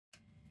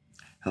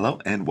Hello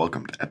and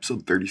welcome to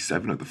episode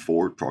 37 of the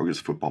Forward Progress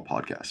Football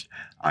Podcast.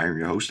 I am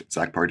your host,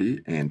 Zach Pardee,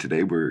 and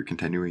today we're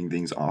continuing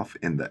things off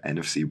in the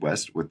NFC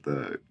West with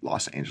the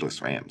Los Angeles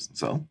Rams.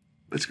 So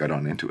let's get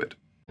on into it.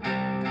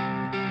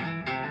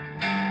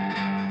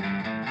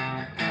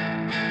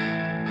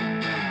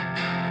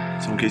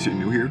 So in case you're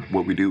new here,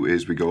 what we do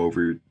is we go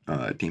over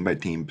team by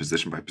team,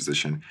 position by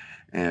position,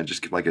 and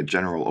just give like a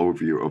general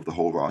overview of the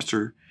whole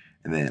roster.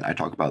 And then I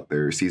talk about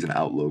their season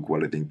outlook,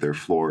 what I think their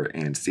floor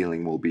and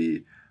ceiling will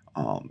be,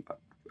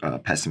 a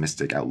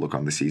pessimistic outlook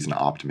on the season,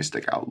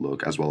 optimistic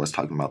outlook, as well as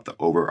talking about the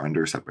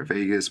over/under set by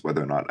Vegas,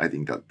 whether or not I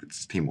think that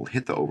this team will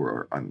hit the over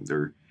or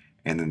under,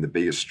 and then the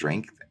biggest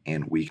strength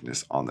and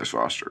weakness on this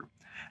roster.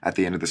 At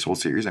the end of this whole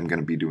series, I'm going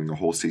to be doing a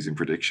whole season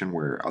prediction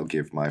where I'll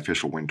give my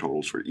official win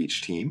totals for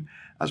each team,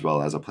 as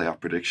well as a playoff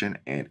prediction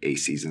and a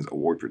season's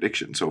award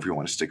prediction. So if you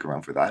want to stick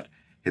around for that,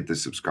 hit the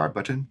subscribe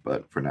button.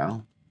 But for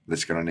now,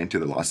 let's get on into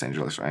the Los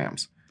Angeles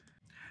Rams.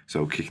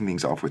 So kicking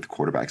things off with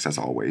quarterbacks, as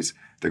always,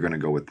 they're going to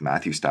go with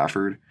Matthew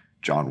Stafford,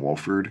 John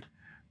Wolford,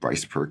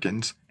 Bryce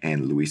Perkins,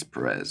 and Luis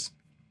Perez.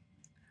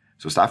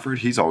 So Stafford,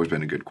 he's always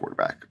been a good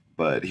quarterback,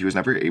 but he was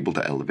never able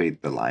to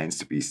elevate the Lions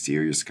to be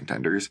serious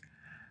contenders.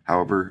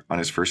 However, on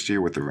his first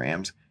year with the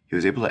Rams, he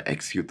was able to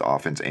execute the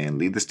offense and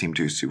lead this team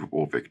to a Super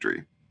Bowl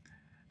victory.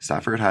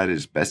 Stafford had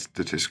his best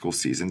statistical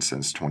season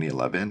since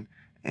 2011,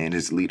 and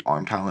his elite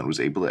arm talent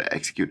was able to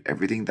execute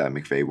everything that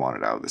McVay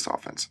wanted out of this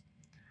offense.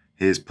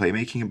 His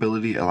playmaking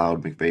ability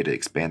allowed McVay to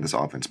expand this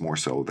offense more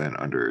so than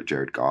under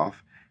Jared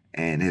Goff,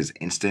 and his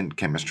instant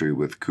chemistry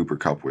with Cooper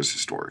Kupp was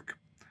historic.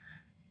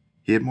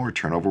 He had more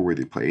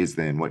turnover-worthy plays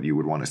than what you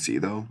would want to see,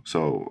 though.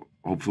 So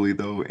hopefully,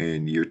 though,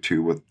 in year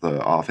two with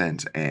the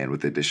offense and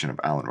with the addition of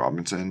Allen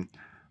Robinson,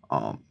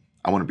 I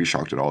wouldn't be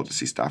shocked at all to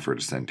see Stafford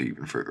ascend to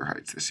even further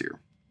heights this year.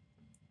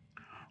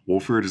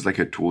 Wolford is like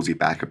a toolsy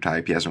backup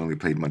type. He hasn't really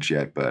played much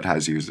yet, but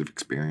has years of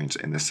experience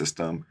in the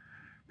system.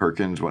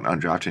 Perkins went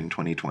undrafted in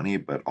 2020,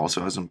 but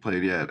also hasn't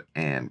played yet.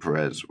 And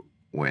Perez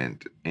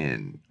went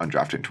in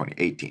undrafted in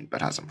 2018,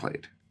 but hasn't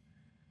played.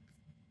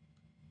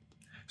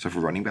 So for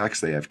running backs,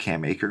 they have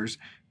Cam Akers,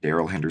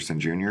 Darrell Henderson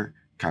Jr.,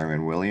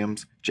 Kyren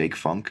Williams, Jake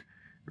Funk,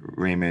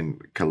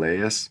 Raymond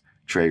Calais,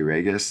 Trey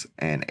Regis,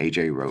 and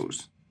AJ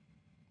Rose.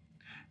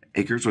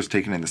 Akers was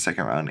taken in the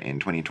second round in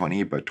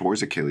 2020, but tore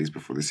his Achilles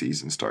before the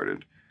season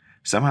started.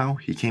 Somehow,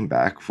 he came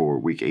back for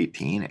Week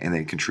 18 and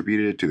then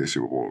contributed to the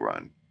Super Bowl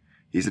run.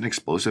 He's an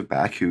explosive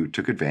back who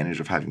took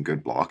advantage of having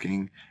good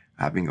blocking,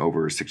 having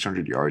over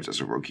 600 yards as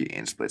a rookie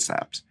in split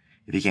snaps.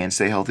 If he can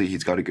stay healthy,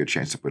 he's got a good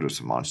chance to put up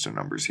some monster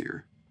numbers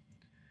here.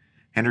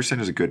 Henderson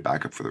is a good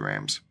backup for the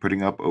Rams,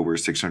 putting up over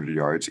 600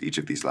 yards each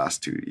of these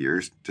last 2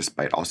 years,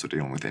 despite also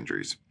dealing with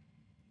injuries.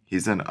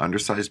 He's an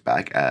undersized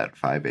back at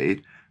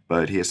 5'8",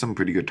 but he has some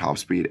pretty good top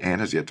speed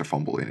and has yet to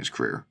fumble in his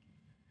career.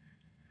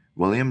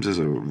 Williams is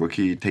a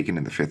rookie taken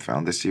in the 5th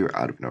round this year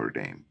out of Notre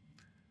Dame.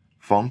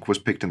 Funk was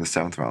picked in the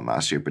 7th round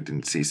last year but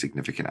didn't see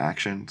significant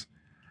actions.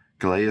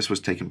 Calais was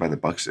taken by the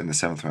Bucs in the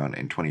 7th round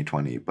in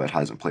 2020 but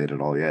hasn't played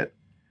at all yet.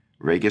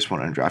 Regis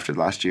went undrafted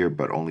last year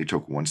but only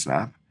took 1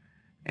 snap.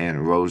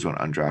 And Rose went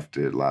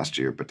undrafted last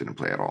year but didn't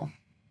play at all.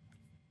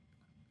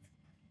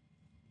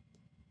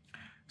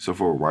 So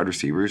for wide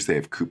receivers, they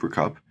have Cooper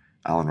Kupp,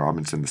 Allen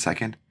Robinson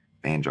II,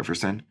 Van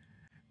Jefferson,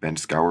 Ben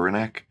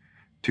Skowronek,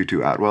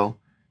 Tutu Atwell,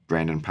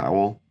 Brandon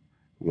Powell,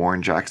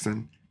 Warren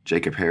Jackson,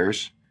 Jacob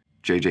Harris,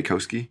 J.J.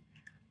 Koski,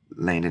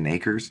 Landon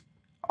Akers,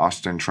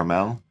 Austin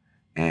Trammell,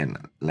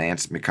 and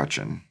Lance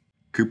McCutcheon.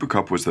 Cooper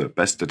Kupp was the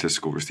best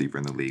statistical receiver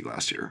in the league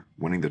last year,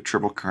 winning the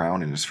Triple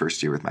Crown in his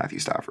first year with Matthew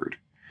Stafford.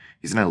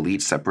 He's an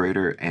elite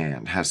separator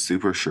and has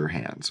super sure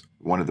hands,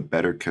 one of the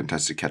better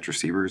contested catch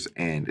receivers,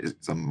 and is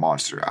a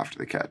monster after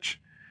the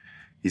catch.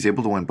 He's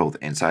able to win both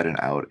inside and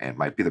out and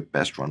might be the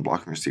best run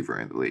blocking receiver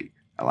in the league,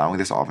 allowing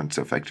this offense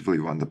to effectively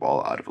run the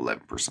ball out of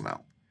 11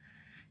 personnel.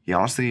 He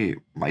honestly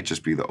might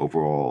just be the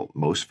overall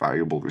most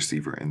valuable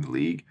receiver in the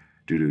league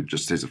due to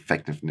just his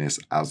effectiveness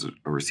as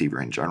a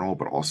receiver in general,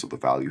 but also the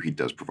value he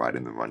does provide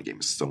in the run game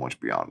is so much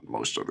beyond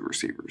most other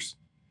receivers.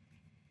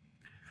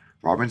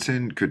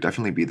 Robinson could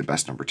definitely be the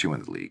best number 2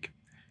 in the league.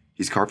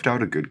 He's carved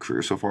out a good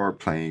career so far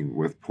playing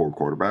with poor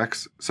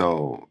quarterbacks,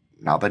 so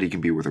now that he can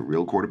be with a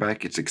real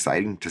quarterback, it's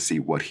exciting to see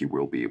what he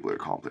will be able to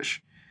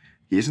accomplish.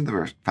 He isn't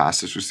the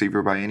fastest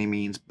receiver by any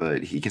means,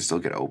 but he can still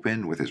get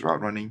open with his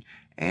route running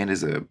and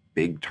is a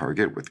big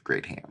target with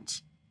great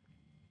hands.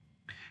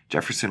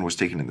 Jefferson was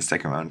taken in the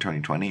 2nd round in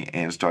 2020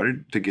 and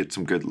started to get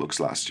some good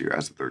looks last year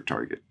as a 3rd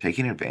target,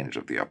 taking advantage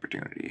of the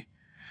opportunity.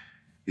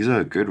 He's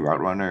a good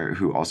route runner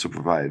who also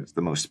provides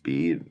the most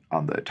speed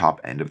on the top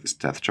end of this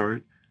depth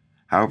chart.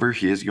 However,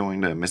 he is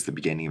going to miss the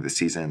beginning of the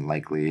season,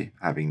 likely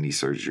having knee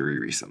surgery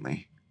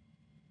recently.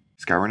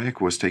 Skowronek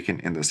was taken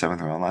in the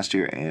 7th round last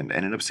year and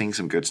ended up seeing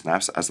some good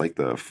snaps as like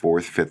the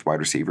 4th, 5th wide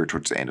receiver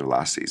towards the end of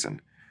last season,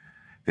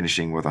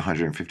 finishing with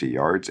 150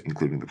 yards,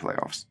 including the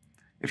playoffs.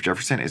 If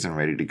Jefferson isn't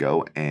ready to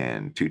go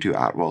and Tutu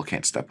Atwell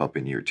can't step up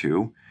in year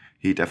 2,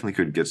 he definitely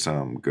could get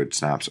some good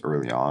snaps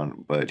early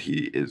on, but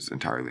he is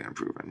entirely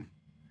unproven.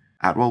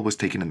 Atwell was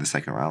taken in the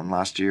second round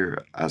last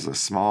year as a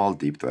small,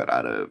 deep threat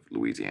out of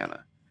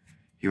Louisiana.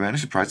 He ran a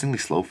surprisingly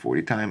slow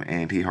 40 time,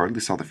 and he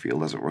hardly saw the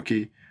field as a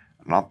rookie.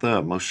 Not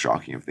the most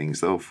shocking of things,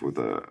 though, for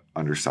the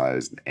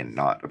undersized and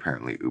not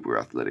apparently uber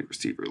athletic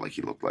receiver like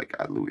he looked like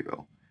at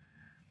Louisville.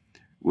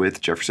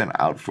 With Jefferson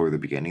out for the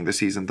beginning of the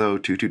season, though,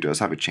 Tutu does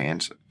have a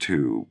chance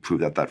to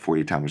prove that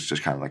 40 time was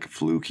just kind of like a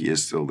fluke. He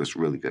is still this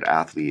really good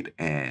athlete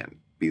and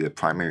be the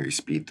primary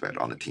speed threat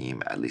on the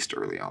team, at least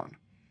early on.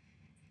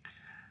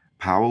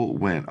 Powell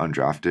went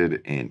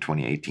undrafted in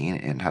 2018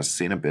 and has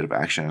seen a bit of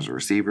action as a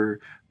receiver,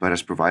 but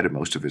has provided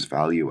most of his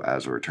value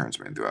as a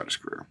returnsman throughout his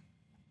career.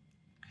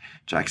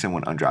 Jackson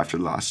went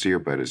undrafted last year,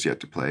 but is yet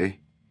to play.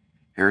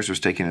 Harris was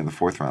taken in the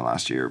 4th round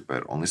last year,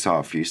 but only saw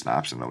a few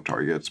snaps and no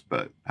targets,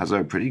 but has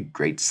a pretty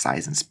great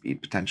size and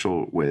speed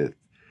potential with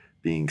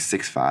being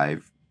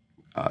 6'5",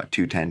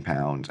 210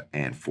 pounds,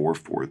 and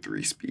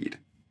 4.43 speed.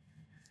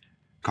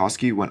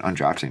 Koski went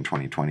undrafted in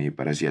 2020,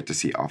 but has yet to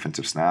see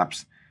offensive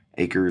snaps.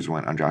 Akers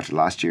went undrafted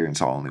last year and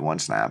saw only 1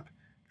 snap.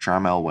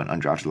 Trammell went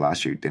undrafted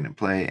last year, didn't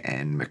play,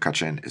 and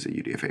McCutcheon is a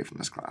UDFA from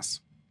this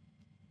class.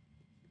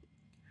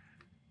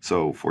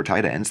 So for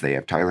tight ends, they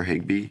have Tyler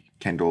Higbee,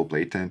 Kendall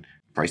Blayton,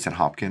 Bryson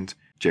Hopkins,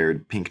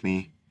 Jared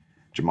Pinkney,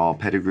 Jamal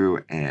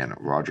Pettigrew, and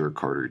Roger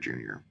Carter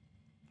Jr.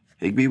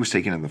 Higbee was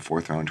taken in the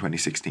 4th round in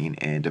 2016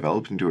 and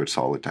developed into a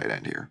solid tight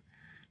end here.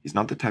 He's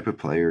not the type of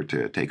player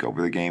to take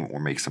over the game or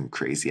make some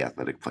crazy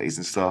athletic plays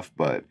and stuff,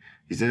 but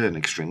he's an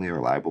extremely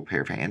reliable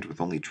pair of hands with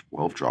only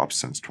 12 drops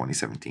since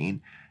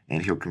 2017,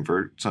 and he'll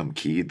convert some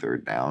key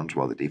third downs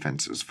while the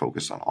defense is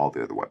focused on all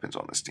the other weapons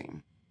on this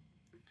team.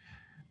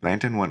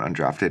 Blanton went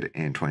undrafted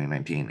in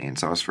 2019 and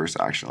saw his first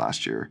action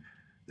last year.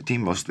 The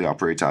team mostly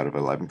operates out of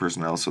 11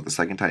 personnel, so the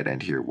second tight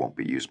end here won't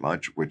be used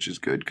much, which is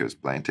good because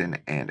Blanton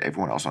and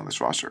everyone else on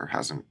this roster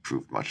hasn't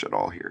proved much at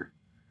all here.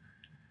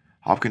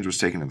 Hopkins was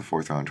taken in the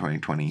 4th round in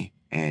 2020,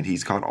 and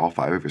he's caught all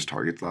 5 of his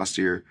targets last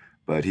year,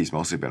 but he's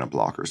mostly been a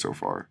blocker so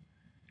far.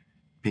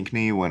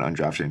 Pinkney went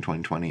undrafted in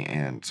 2020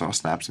 and saw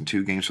snaps in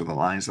 2 games for the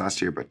Lions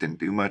last year, but didn't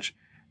do much,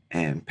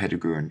 and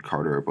Pettigrew and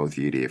Carter are both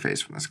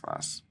UDFAs from this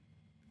class.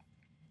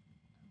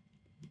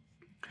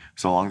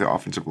 So along their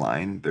offensive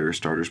line, their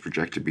starters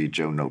project to be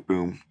Joe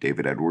Noteboom,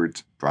 David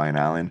Edwards, Brian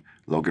Allen,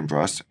 Logan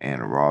Bruss,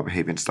 and Rob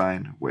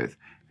Havenstein, with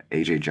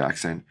A.J.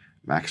 Jackson,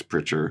 Max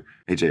Pritchard,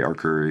 A.J.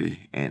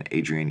 Arcuri, and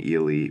Adrian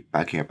Ely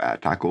backing up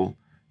at tackle,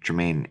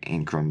 Tremaine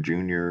Ingram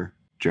Jr.,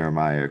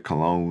 Jeremiah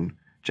Colon,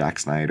 Jack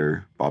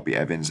Snyder, Bobby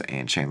Evans,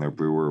 and Chandler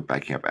Brewer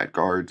backing up at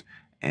guards,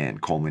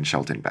 and Coleman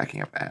Shelton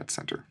backing up at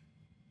center.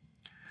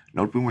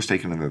 Noteboom was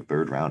taken in the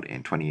 3rd round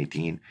in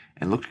 2018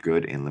 and looked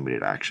good in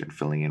limited action,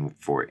 filling in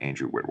for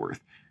Andrew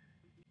Whitworth.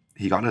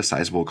 He got a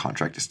sizable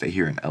contract to stay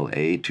here in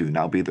LA to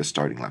now be the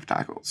starting left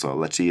tackle, so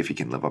let's see if he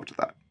can live up to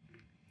that.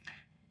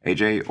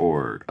 AJ,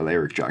 or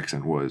Alaric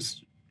Jackson,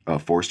 was a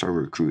 4-star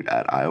recruit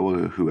at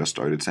Iowa who has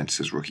started since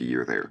his rookie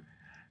year there.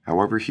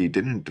 However, he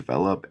didn't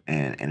develop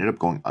and ended up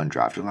going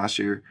undrafted last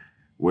year,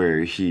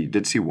 where he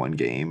did see 1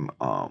 game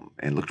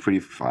and looked pretty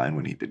fine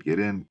when he did get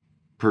in.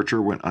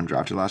 Pritchard went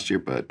undrafted last year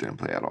but didn't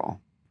play at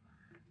all.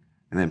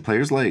 And then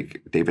players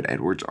like David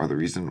Edwards are the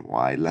reason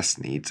why Les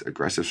Snead's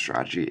aggressive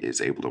strategy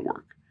is able to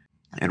work.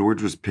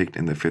 Edwards was picked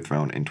in the 5th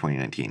round in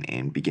 2019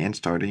 and began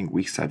starting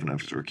week 7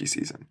 of his rookie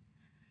season.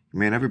 He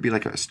may never be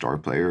like a star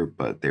player,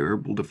 but they were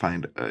able to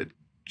find a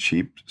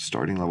cheap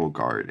starting level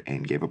guard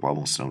and gave up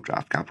almost no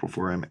draft capital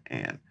for him,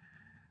 and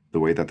the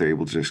way that they're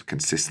able to just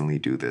consistently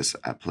do this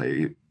at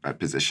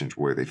positions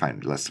where they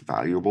find less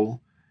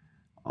valuable,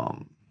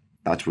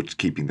 that's what's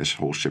keeping this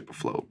whole ship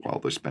afloat while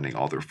they're spending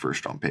all their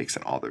 1st round picks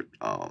and all their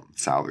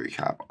salary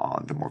cap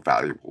on the more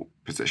valuable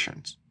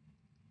positions.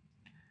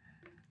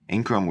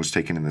 Ingram was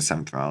taken in the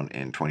 7th round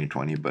in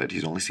 2020, but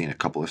he's only seen a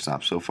couple of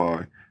snaps so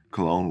far.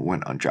 Cologne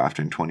went undrafted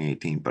in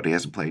 2018, but he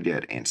hasn't played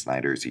yet, and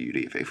Snyder is a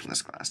UDFA from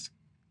this class.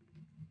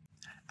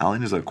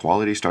 Allen is a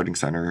quality starting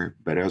center,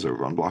 better as a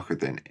run blocker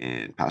than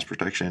in pass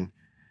protection.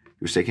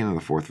 He was taken in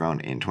the 4th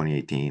round in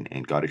 2018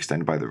 and got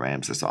extended by the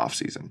Rams this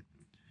offseason.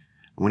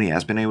 When he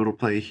has been able to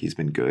play, he's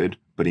been good,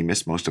 but he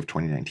missed most of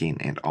 2019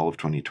 and all of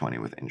 2020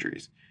 with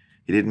injuries.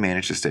 He did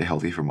manage to stay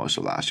healthy for most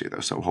of last year,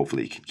 though, so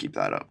hopefully he can keep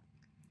that up.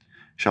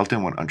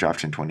 Shelton went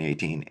undrafted in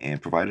 2018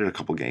 and provided a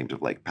couple games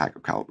of Packer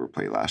caliber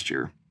play last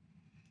year.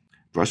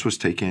 Bruss was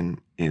taken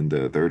in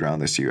the 3rd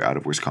round this year out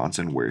of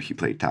Wisconsin, where he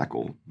played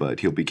tackle, but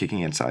he'll be kicking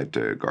inside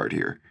to guard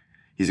here.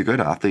 He's a good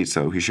athlete,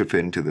 so he should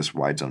fit into this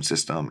wide zone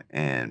system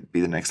and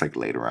be the next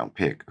later round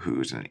pick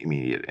who's an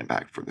immediate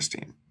impact for this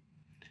team.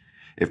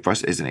 If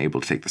Bruss isn't able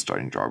to take the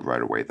starting job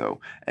right away,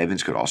 though,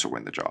 Evans could also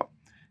win the job.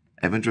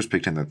 Evans was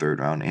picked in the 3rd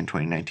round in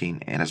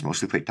 2019 and has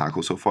mostly played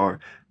tackle so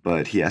far,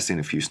 but he has seen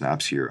a few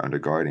snaps here under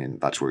guard,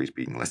 and that's where he's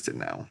being listed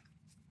now.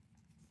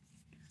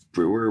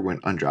 Brewer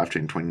went undrafted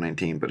in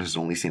 2019, but has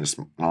only seen a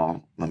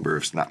small number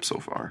of snaps so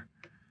far.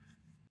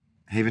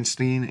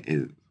 Havenstein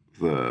is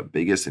the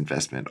biggest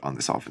investment on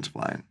this offensive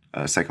line,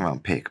 a 2nd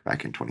round pick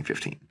back in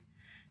 2015.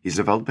 He's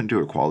developed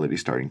into a quality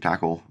starting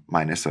tackle,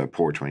 minus a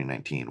poor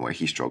 2019 where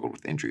he struggled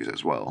with injuries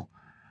as well.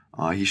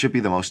 He should be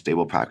the most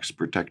stable pass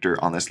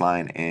protector on this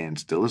line and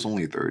still is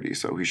only 30,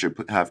 so he should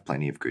have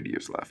plenty of good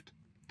years left.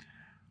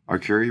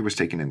 Arcuri was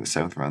taken in the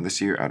 7th round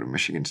this year out of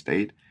Michigan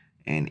State,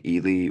 and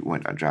Ely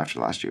went undrafted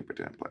last year but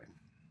didn't play.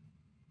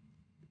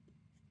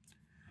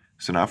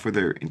 So now for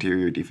their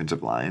interior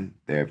defensive line,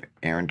 they have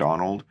Aaron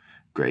Donald,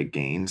 Greg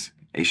Gaines,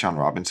 A'Shawn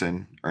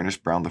Robinson,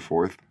 Ernest Brown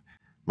IV,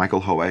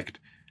 Michael Hoecht,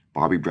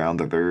 Bobby Brown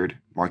III,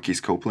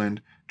 Marquise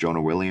Copeland,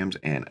 Jonah Williams,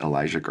 and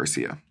Elijah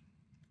Garcia.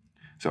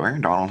 So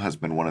Aaron Donald has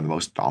been one of the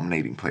most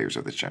dominating players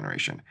of this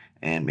generation,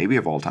 and maybe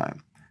of all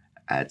time.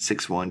 At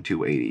 6'1",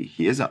 280,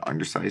 he is an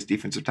undersized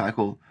defensive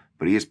tackle,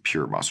 but he is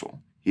pure muscle.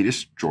 He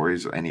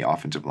destroys any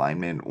offensive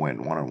lineman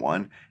when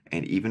one-on-one,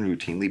 and even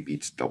routinely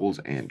beats doubles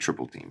and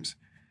triple teams.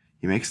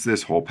 He makes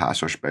this whole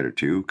pass rush better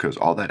too, because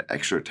all that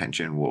extra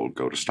attention will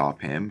go to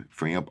stop him,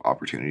 freeing up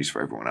opportunities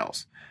for everyone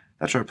else.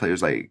 That's why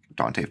players like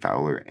Dante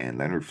Fowler and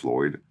Leonard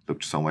Floyd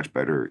looked so much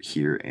better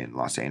here in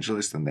Los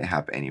Angeles than they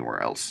have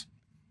anywhere else.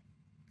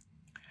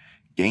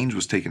 Gaines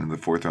was taken in the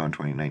 4th round in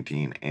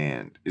 2019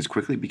 and is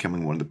quickly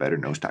becoming one of the better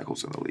nose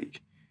tackles in the league.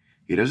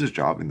 He does his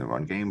job in the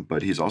run game,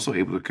 but he's also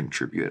able to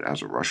contribute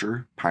as a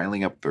rusher,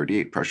 piling up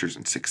 38 pressures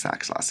and 6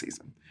 sacks last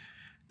season.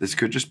 This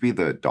could just be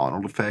the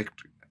Donald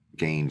effect,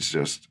 Gaines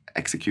just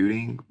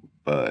executing,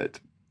 but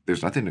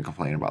there's nothing to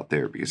complain about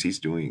there because he's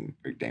doing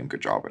a damn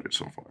good job at it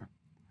so far.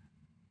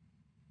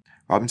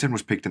 Robinson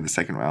was picked in the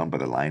 2nd round by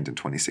the Lions in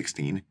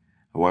 2016.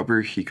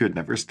 However, he could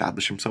never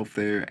establish himself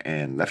there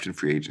and left in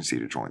free agency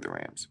to join the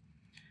Rams.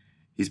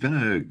 He's been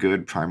a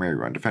good primary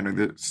run defender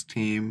this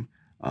team,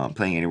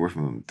 playing anywhere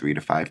from 3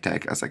 to 5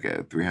 tech as like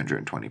a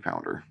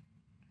 320-pounder.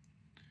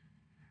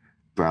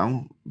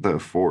 Brown the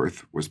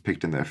 4th was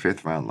picked in the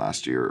 5th round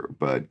last year,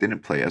 but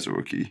didn't play as a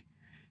rookie.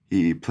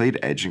 He played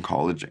edge in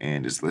college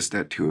and is listed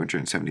at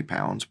 270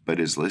 pounds, but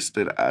is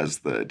listed as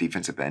the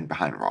defensive end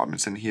behind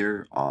Robinson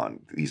here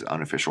on these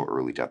unofficial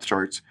early depth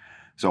charts.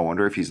 So I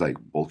wonder if he's like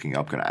bulking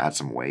up, going to add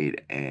some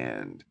weight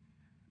and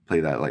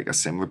play that like a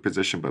similar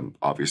position, but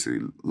obviously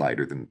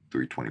lighter than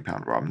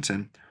 320-pound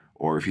Robinson,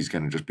 or if he's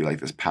going to just be like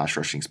this pass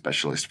rushing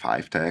specialist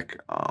 5 tech.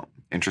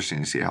 Interesting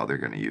to see how they're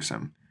going to use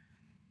him.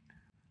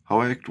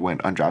 Hoecht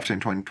went undrafted in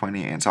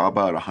 2020 and saw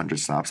about 100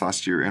 snaps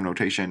last year in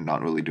rotation,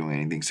 not really doing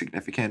anything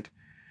significant.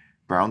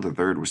 Brown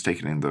III was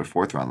taken in the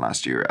 4th round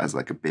last year as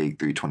like a big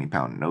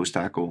 320-pound nose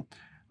tackle,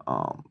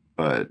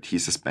 but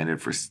he's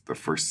suspended for the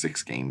first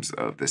 6 games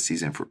of the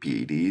season for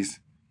PEDs.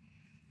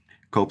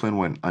 Copeland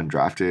went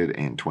undrafted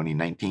in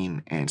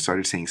 2019 and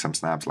started seeing some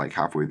snaps like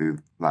halfway through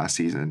last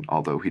season,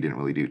 although he didn't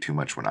really do too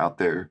much when out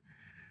there.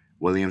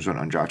 Williams went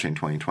undrafted in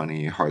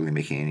 2020, hardly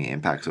making any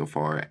impact so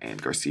far,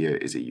 and Garcia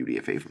is a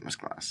UDFA from this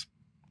class.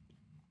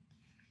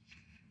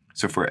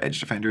 So for edge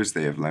defenders,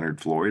 they have Leonard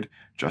Floyd,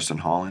 Justin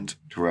Holland,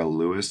 Terrell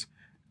Lewis,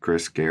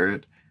 Chris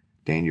Garrett,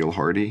 Daniel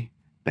Hardy,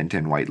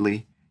 Benton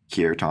Whiteley,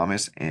 Kier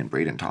Thomas, and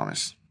Braden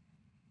Thomas.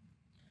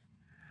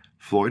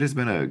 Floyd has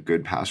been a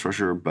good pass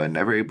rusher, but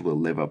never able to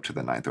live up to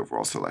the 9th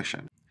overall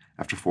selection.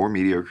 After 4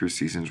 mediocre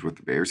seasons with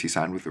the Bears, he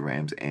signed with the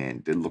Rams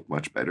and did look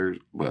much better,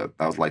 but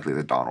that was likely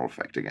the Donald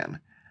effect again.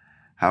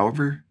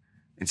 However,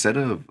 instead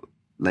of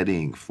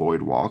letting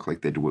Floyd walk like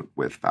they did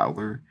with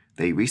Fowler,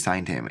 they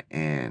re-signed him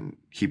and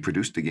he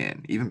produced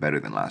again, even better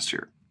than last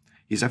year.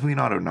 He's definitely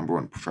not a number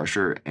 1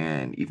 pressure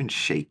and even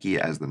shaky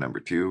as the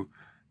number 2,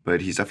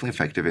 but he's definitely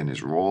effective in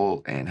his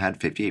role and had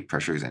 58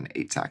 pressures and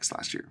 8 sacks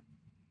last year.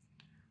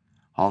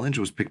 Holland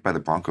was picked by the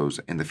Broncos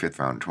in the 5th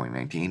round in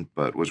 2019,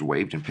 but was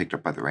waived and picked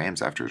up by the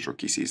Rams after his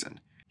rookie season.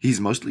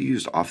 He's mostly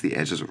used off the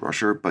edge as a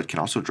rusher, but can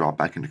also drop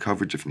back into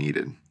coverage if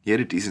needed. He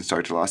had a decent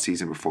start to last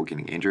season before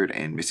getting injured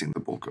and missing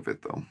the bulk of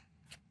it, though.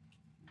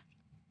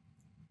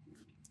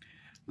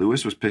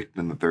 Lewis was picked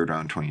in the 3rd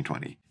round in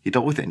 2020. He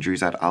dealt with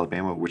injuries at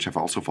Alabama, which have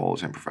also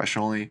followed him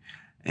professionally,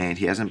 and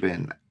he hasn't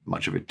been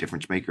much of a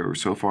difference maker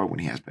so far when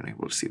he has been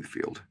able to see the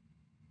field.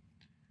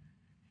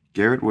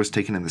 Garrett was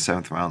taken in the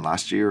 7th round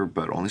last year,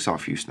 but only saw a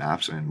few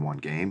snaps in 1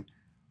 game.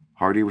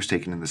 Hardy was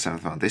taken in the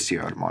 7th round this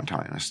year out of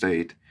Montana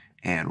State,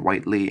 and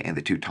Whiteley and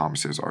the 2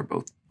 Thomases are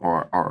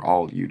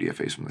all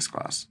UDFAs from this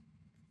class.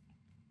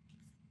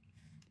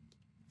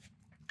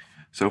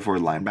 So for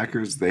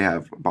linebackers, they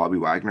have Bobby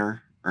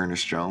Wagner,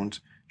 Ernest Jones,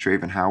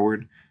 Traven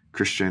Howard,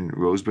 Christian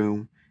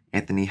Roseboom,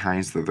 Anthony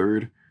Hines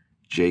III,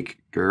 Jake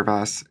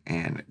Gervas,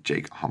 and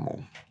Jake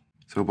Hummel.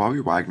 So Bobby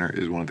Wagner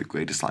is one of the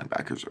greatest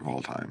linebackers of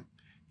all time.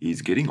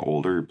 He's getting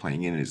older,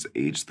 playing in his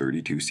age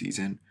 32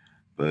 season,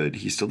 but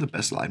he's still the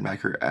best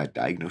linebacker at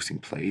diagnosing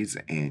plays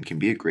and can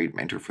be a great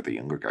mentor for the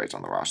younger guys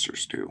on the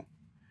rosters too.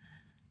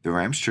 The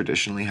Rams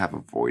traditionally have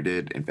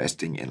avoided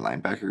investing in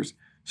linebackers,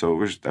 so it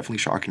was definitely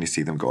shocking to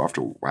see them go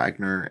after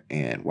Wagner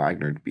and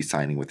Wagner to be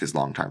signing with his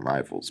longtime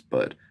rivals,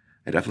 but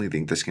I definitely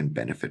think this can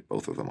benefit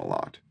both of them a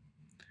lot.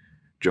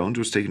 Jones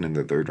was taken in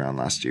the 3rd round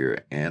last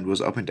year and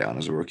was up and down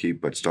as a rookie,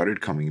 but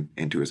started coming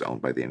into his own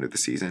by the end of the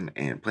season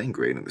and playing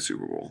great in the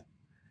Super Bowl.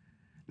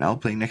 Now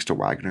playing next to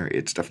Wagner,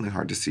 it's definitely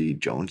hard to see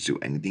Jones do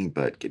anything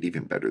but get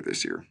even better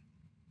this year.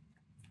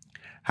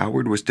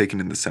 Howard was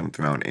taken in the 7th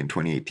round in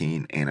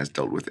 2018 and has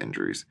dealt with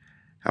injuries.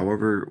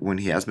 However, when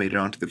he has made it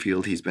onto the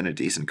field, he's been a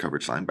decent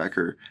coverage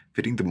linebacker,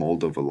 fitting the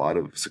mold of a lot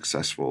of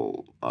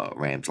successful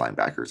Rams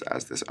linebackers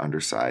as this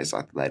undersized,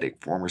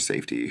 athletic former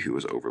safety who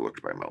was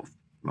overlooked by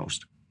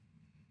most.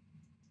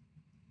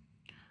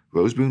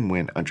 Roseboom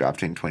went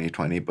undrafted in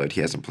 2020, but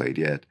he hasn't played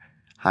yet.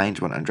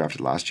 Hines went undrafted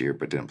last year,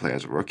 but didn't play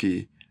as a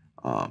rookie.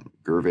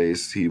 Gervais,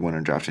 he went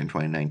undrafted in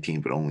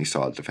 2019, but only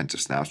saw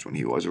defensive snaps when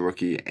he was a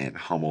rookie. And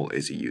Hummel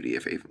is a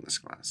UDFA from this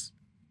class.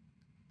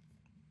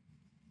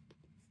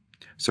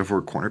 So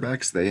for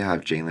cornerbacks, they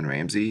have Jalen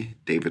Ramsey,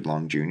 David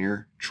Long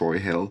Jr., Troy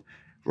Hill,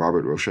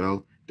 Robert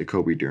Rochelle,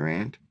 Jacoby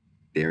Durant,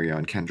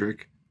 Darion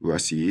Kendrick,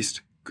 Russ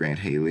Yeast, Grant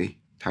Haley,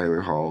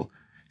 Tyler Hall,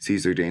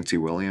 Caesar Dancy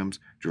Williams,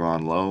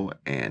 Jerron Lowe,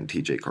 and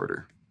TJ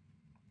Carter.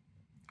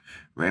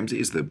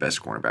 Ramsey is the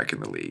best cornerback in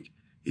the league.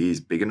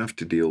 He's big enough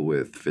to deal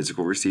with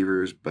physical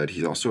receivers, but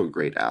he's also a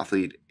great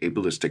athlete,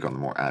 able to stick on the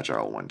more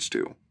agile ones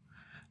too.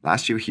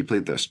 Last year, he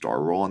played the star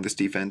role on this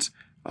defense,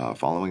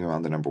 following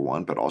around the number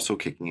one, but also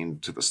kicking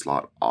into the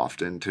slot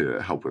often to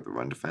help with the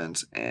run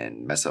defense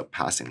and mess up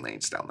passing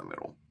lanes down the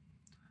middle.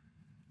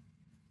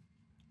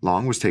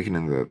 Long was taken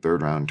in the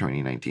third round in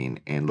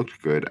 2019 and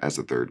looked good as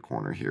a third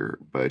corner here,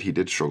 but he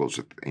did struggle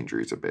with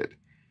injuries a bit.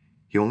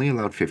 He only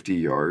allowed 50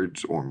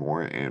 yards or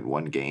more in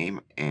one game,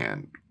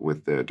 and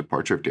with the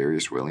departure of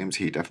Darius Williams,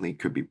 he definitely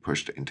could be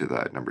pushed into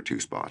that number 2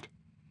 spot.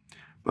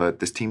 But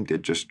this team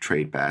did just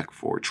trade back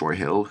for Troy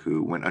Hill,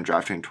 who went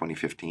undrafted in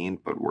 2015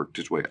 but worked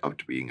his way up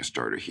to being a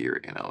starter here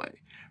in LA,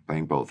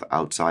 playing both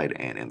outside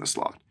and in the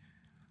slot.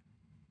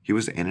 He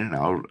was in and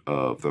out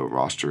of the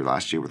roster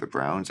last year with the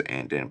Browns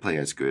and didn't play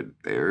as good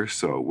there,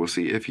 so we'll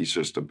see if he's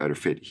just a better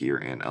fit here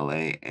in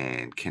LA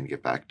and can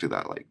get back to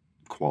that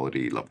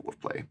quality level of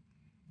play.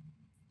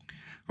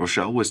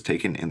 Rochelle was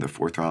taken in the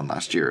 4th round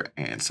last year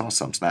and saw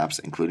some snaps,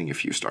 including a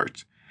few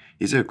starts.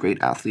 He's a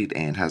great athlete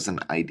and has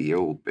an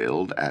ideal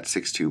build at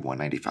 6'2",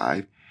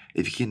 195.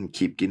 If he can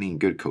keep getting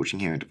good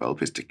coaching here and develop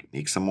his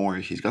technique some more,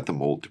 he's got the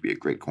mold to be a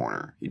great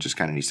corner. He just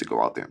kind of needs to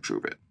go out there and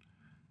prove it.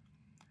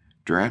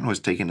 Durant was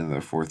taken in the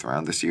 4th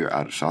round this year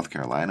out of South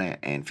Carolina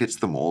and fits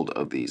the mold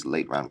of these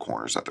late-round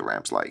corners that the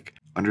Rams like.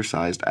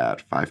 Undersized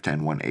at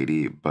 5'10",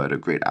 180, but a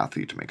great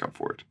athlete to make up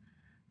for it.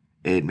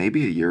 It may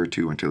be a year or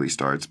two until he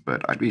starts,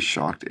 but I'd be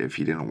shocked if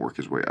he didn't work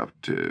his way up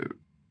to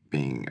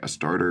being a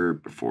starter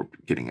before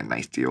getting a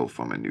nice deal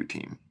from a new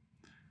team.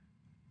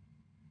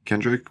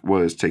 Kendrick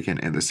was taken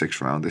in the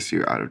 6th round this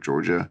year out of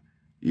Georgia.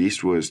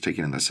 Yeast was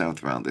taken in the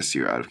 7th round this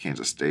year out of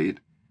Kansas State.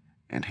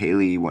 And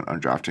Haley went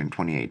undrafted in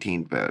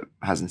 2018, but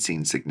hasn't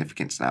seen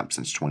significant snaps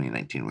since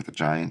 2019 with the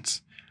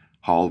Giants.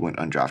 Hall went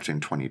undrafted in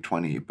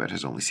 2020, but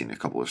has only seen a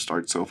couple of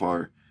starts so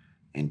far.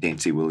 And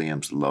Dancy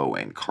Williams, Lowe,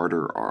 and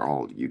Carter are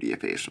all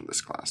UDFAs from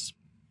this class.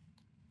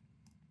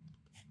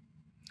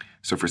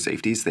 So for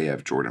safeties, they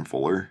have Jordan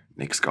Fuller,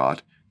 Nick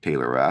Scott,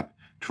 Taylor Rapp,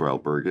 Terrell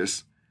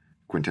Burgess,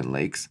 Quentin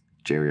Lakes,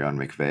 Jerrion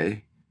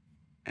McVeigh,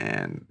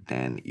 and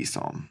Dan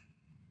Esom.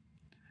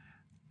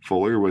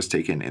 Fuller was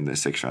taken in the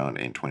 6th round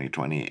in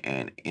 2020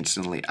 and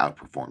instantly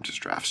outperformed his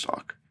draft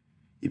stock.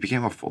 He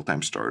became a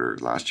full-time starter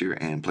last year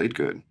and played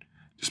good.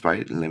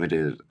 Despite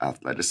limited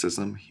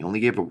athleticism, he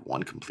only gave up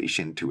one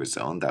completion to his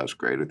zone that was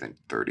greater than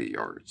 30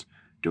 yards,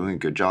 doing a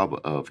good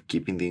job of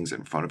keeping things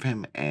in front of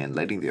him and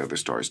letting the other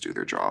stars do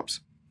their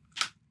jobs.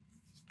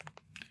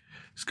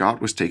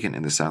 Scott was taken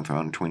in the 7th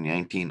round in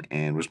 2019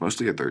 and was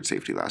mostly a third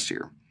safety last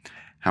year.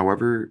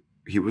 However,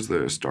 he was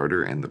the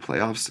starter in the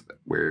playoffs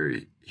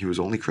where he was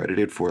only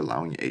credited for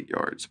allowing 8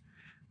 yards.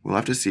 We'll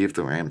have to see if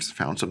the Rams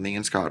found something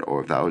in Scott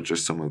or if that was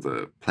just some of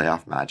the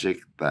playoff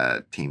magic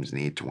that teams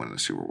need to win the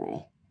Super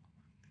Bowl.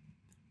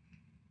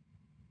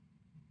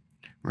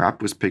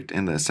 Rapp was picked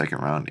in the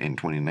 2nd round in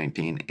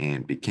 2019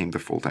 and became the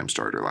full-time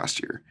starter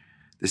last year.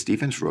 This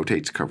defense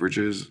rotates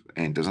coverages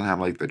and doesn't have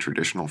the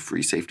traditional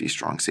free safety,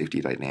 strong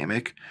safety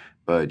dynamic,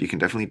 but you can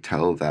definitely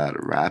tell that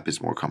Rapp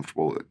is more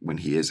comfortable when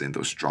he is in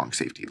those strong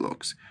safety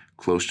looks,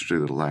 closer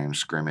to the line of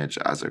scrimmage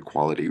as a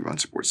quality run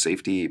support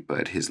safety,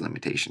 but his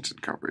limitations in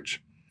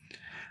coverage.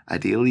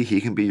 Ideally,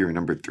 he can be your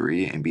number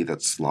 3 and be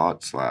that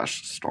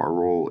slot/star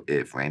role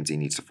if Ramsey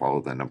needs to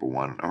follow the number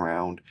 1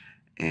 around,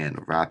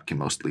 and Rapp can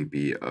mostly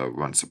be a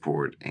run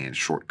support and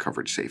short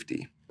coverage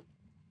safety.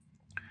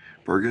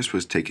 Burgess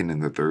was taken in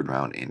the 3rd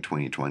round in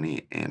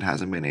 2020 and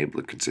hasn't been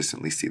able to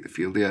consistently see the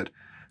field yet,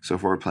 so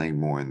far playing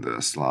more in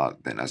the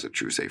slot than as a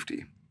true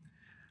safety.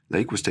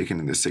 Lake was taken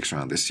in the 6th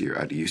round this year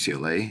out of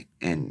UCLA,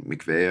 and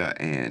McVeigh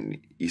and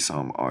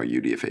Esom are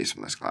UDFAs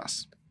from this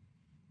class.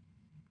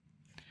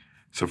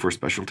 So for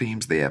special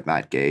teams, they have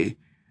Matt Gay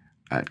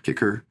at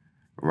kicker,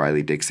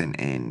 Riley Dixon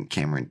and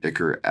Cameron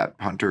Dicker at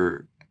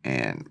punter,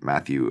 and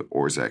Matthew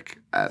Orzek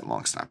at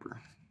long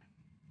snapper.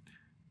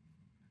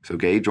 So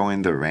Gay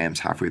joined the Rams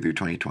halfway through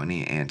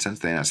 2020, and since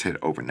then has hit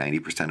over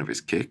 90% of his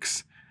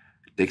kicks.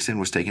 Dixon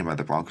was taken by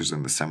the Broncos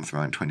in the 7th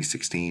round in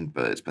 2016,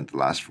 but spent the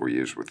last 4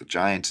 years with the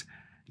Giants.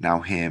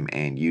 Now him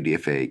and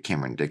UDFA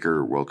Cameron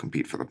Dicker will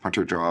compete for the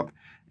punter job,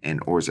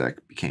 and Orzek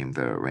became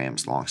the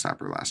Rams long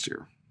snapper last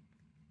year.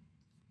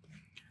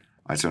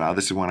 All right, so now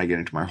this is when I get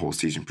into my whole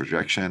season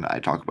projection. I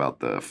talk about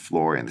the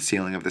floor and the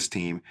ceiling of this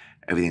team,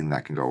 everything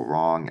that can go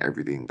wrong,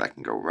 everything that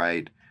can go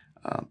right,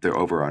 their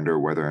over under,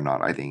 whether or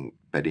not I think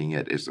betting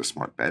it is a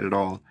smart bet at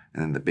all,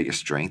 and then the biggest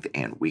strength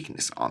and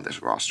weakness on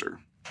this roster.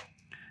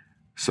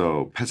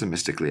 So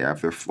pessimistically, I have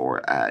their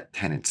floor at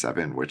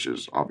 10-7, which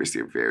is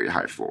obviously a very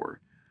high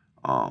floor.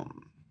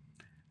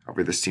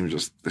 However,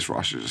 this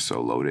roster is just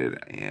so loaded,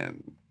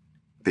 and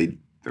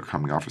they're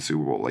coming off a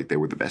Super Bowl. Like, they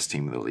were the best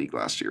team in the league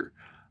last year.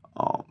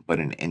 But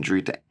an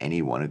injury to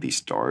any one of these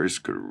stars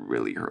could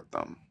really hurt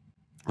them.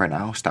 Right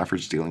now,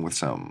 Stafford's dealing with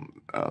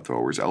some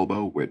thrower's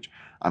elbow, which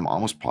I'm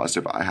almost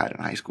positive I had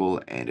in high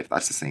school. And if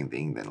that's the same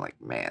thing, then like,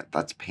 man,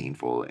 that's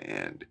painful,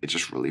 and it's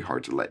just really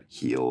hard to let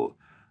heal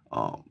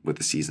with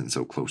the season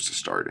so close to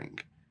starting.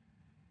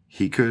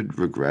 He could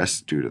regress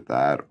due to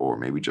that, or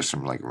maybe just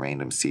some like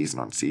random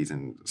season on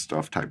season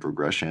stuff type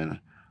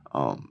regression,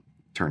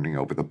 turning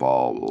over the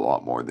ball a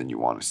lot more than you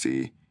want to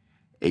see.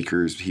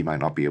 Akers, he might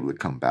not be able to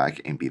come back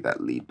and be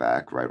that lead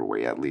back right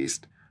away, at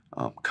least.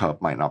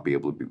 Kupp might not be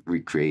able to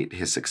recreate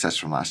his success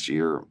from last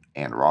year,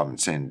 and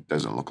Robinson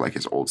doesn't look like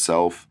his old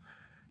self.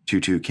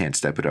 Tutu can't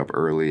step it up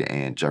early,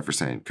 and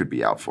Jefferson could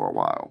be out for a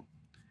while.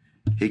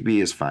 Higbee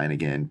is fine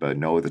again, but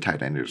no other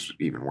tight end is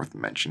even worth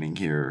mentioning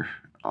here.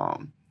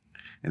 And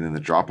then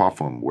the drop off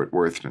from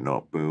Whitworth to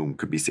Noah Boom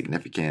could be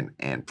significant,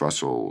 and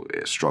Russell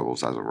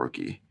struggles as a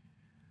rookie.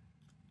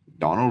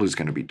 Donald is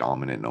going to be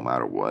dominant no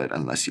matter what,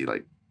 unless he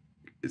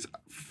is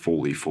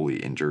fully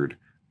injured,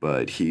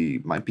 but he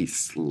might be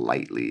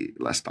slightly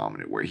less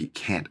dominant where he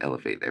can't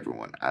elevate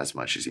everyone as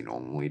much as he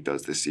normally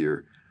does this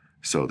year.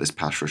 So this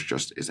pass rush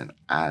just isn't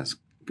as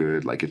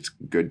good. Like, it's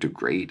good to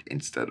great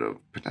instead of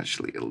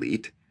potentially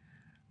elite.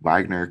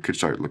 Wagner could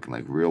start looking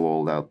like real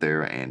old out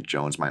there, and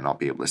Jones might not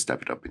be able to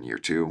step it up in year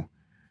 2.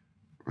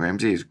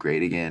 Ramsey is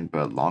great again,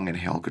 but Long and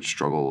Hill could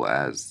struggle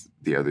as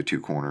the other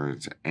two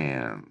corners,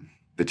 and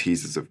the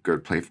teases of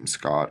good play from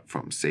Scott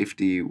from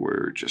safety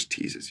were just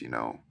teases,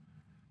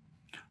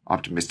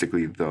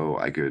 Optimistically, though,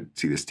 I could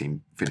see this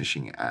team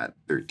finishing at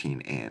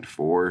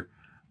 13-4.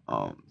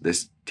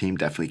 This team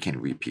definitely can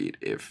repeat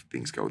if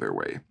things go their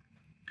way.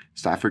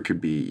 Stafford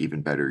could be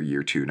even better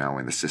year 2 now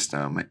in the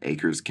system.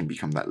 Akers can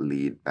become that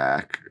elite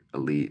back,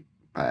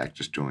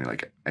 just doing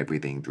like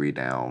everything, 3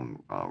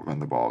 down, run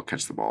the ball,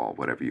 catch the ball,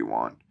 whatever you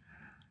want.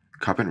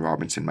 Kupp and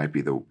Robinson might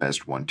be the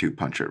best 1-2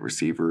 punch at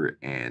receiver,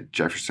 and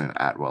Jefferson,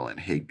 Atwell, and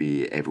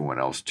Higbee, everyone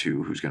else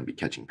too who's going to be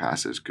catching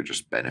passes, could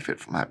just benefit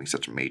from having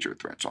such major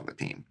threats on the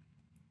team.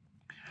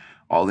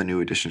 All the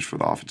new additions for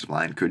the offensive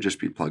line could just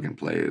be plug and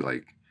play.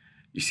 Like,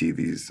 you see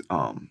these,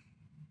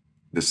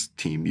 this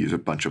team use a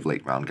bunch of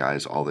late round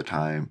guys all the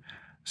time,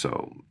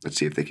 so let's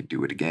see if they could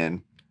do it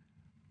again.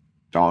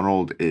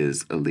 Donald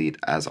is elite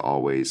as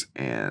always,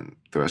 and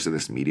the rest of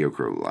this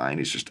mediocre line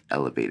is just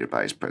elevated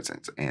by his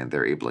presence, and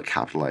they're able to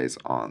capitalize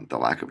on the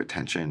lack of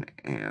attention,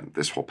 and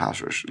this whole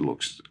pass rush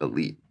looks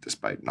elite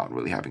despite not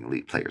really having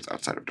elite players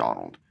outside of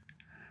Donald.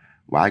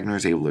 Wagner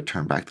is able to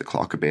turn back the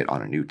clock a bit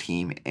on a new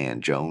team,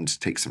 and Jones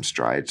takes some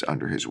strides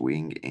under his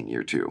wing in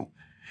year 2.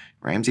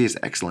 Ramsey is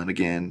excellent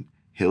again.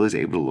 Hill is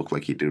able to look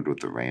like he did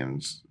with the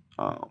Rams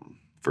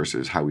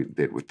versus how he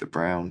did with the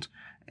Browns,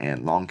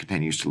 and Long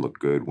continues to look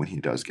good when he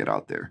does get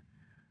out there.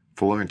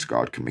 Fuller and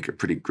Scott can make a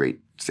pretty great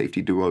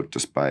safety duo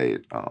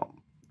despite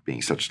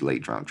being such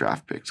late round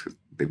draft picks, because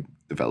they've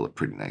developed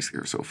pretty nicely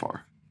here so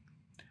far.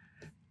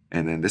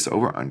 And then this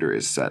over-under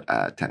is set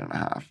at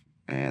 10.5,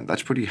 and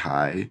that's pretty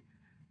high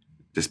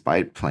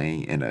despite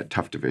playing in a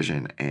tough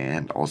division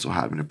and also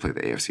having to play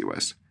the AFC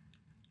West.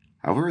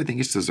 However, I think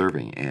it's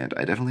deserving, and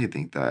I definitely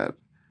think that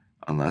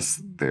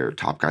unless their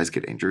top guys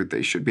get injured,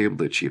 they should be able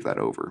to achieve that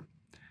over.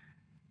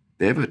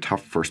 They have a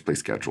tough first place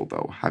schedule,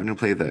 though, having to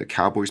play the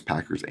Cowboys,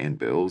 Packers, and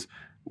Bills,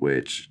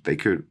 which they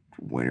could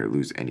win or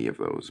lose any of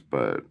those,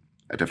 but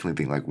I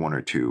definitely think like 1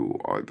 or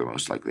 2 are the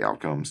most likely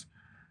outcomes.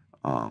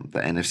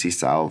 The NFC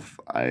South,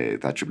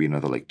 that should be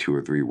another like 2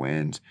 or 3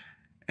 wins.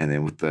 And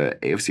then with the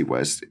AFC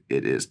West,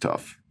 it is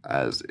tough,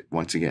 as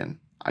once again,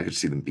 I could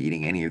see them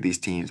beating any of these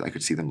teams. I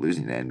could see them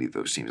losing to any of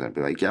those teams. I'd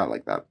be like, yeah,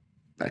 like that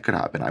could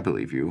happen. I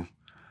believe you.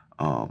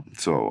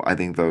 So I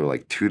think though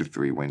like 2 to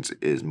 3 wins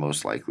is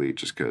most likely,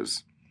 just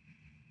because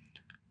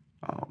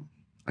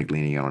like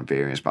leaning on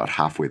variance about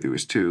halfway through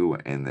is 2,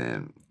 and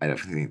then I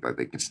definitely think that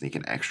they can sneak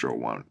an extra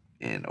 1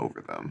 in over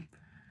them.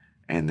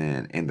 And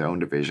then in their own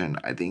division,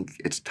 I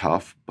think it's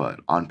tough, but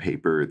on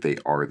paper they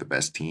are the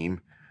best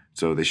team,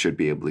 so they should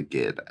be able to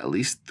get at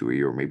least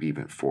 3 or maybe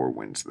even 4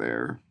 wins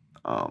there.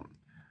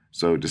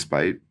 So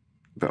despite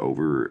the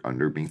over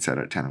under being set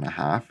at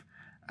 10.5,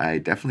 I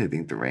definitely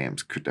think the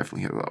Rams could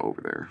definitely hit the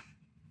over there.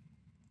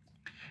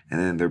 And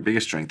then their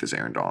biggest strength is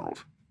Aaron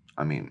Donald.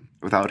 I mean,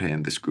 without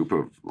him, this group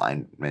of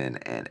linemen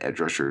and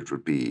edge rushers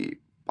would be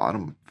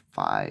bottom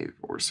 5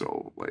 or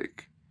so.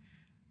 Like,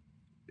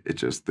 it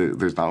just,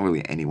 there's not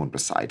really anyone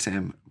besides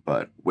him.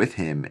 But with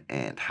him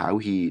and how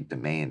he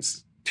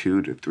demands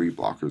 2 to 3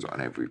 blockers on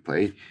every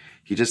play,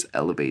 he just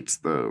elevates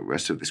the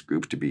rest of this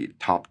group to be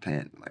top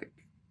 10. Like,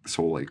 this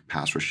whole like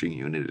pass rushing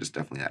unit is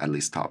definitely at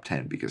least top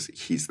 10 because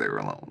he's there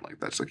alone. Like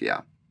that's like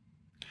yeah.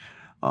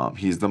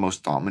 He's the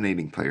most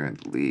dominating player in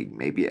the league,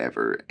 maybe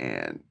ever,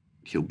 and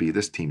he'll be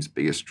this team's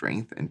biggest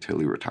strength until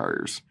he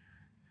retires.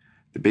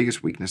 The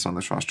biggest weakness on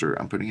this roster,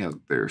 I'm putting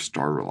out their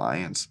star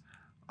reliance.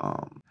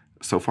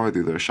 So far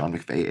through the Sean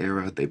McVay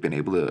era, they've been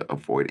able to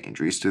avoid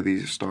injuries to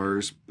these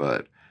stars,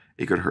 but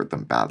it could hurt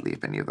them badly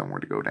if any of them were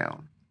to go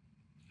down.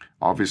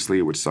 Obviously,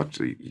 it would suck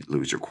to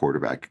lose your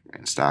quarterback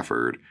in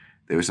Stafford.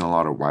 There isn't a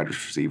lot of wide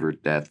receiver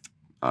depth,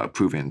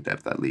 proven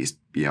depth at least,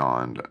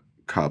 beyond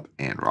Kupp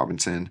and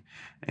Robinson.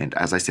 And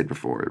as I said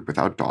before,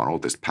 without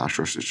Donald, this pass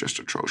rush is just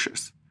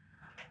atrocious.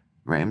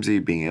 Ramsey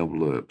being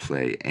able to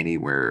play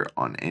anywhere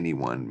on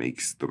anyone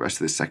makes the rest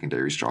of the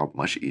secondary's job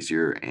much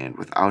easier, and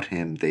without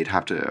him, they'd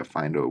have to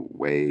find a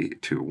way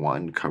to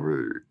one,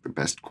 cover the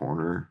best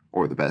corner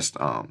or the best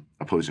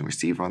opposing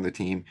receiver on the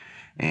team,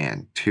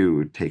 and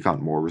two, take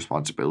on more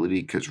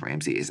responsibility because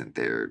Ramsey isn't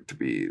there to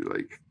be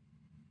like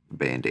a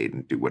band-aid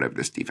and do whatever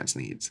this defense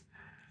needs.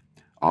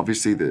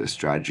 Obviously, the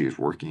strategy is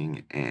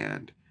working,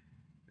 and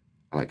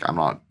like I'm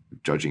not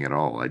judging at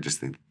all. I just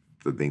think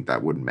the thing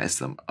that would mess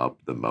them up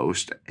the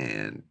most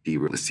and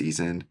derail the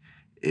season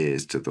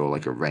is to throw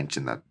like a wrench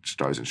in that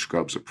stars and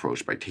scrubs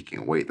approach by taking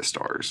away the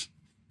stars.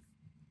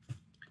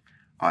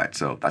 All right,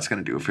 so that's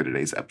gonna do it for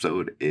today's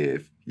episode.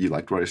 If you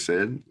liked what I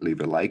said,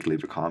 leave a like,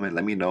 leave a comment.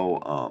 Let me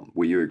know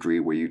where you agree,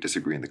 where you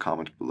disagree in the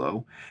comments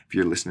below. If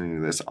you're listening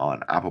to this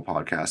on Apple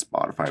Podcasts,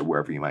 Spotify,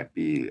 wherever you might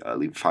be,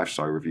 leave a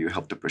 5-star review,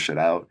 help to push it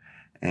out.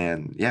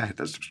 And yeah, hit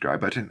that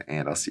subscribe button,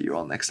 and I'll see you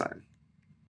all next time.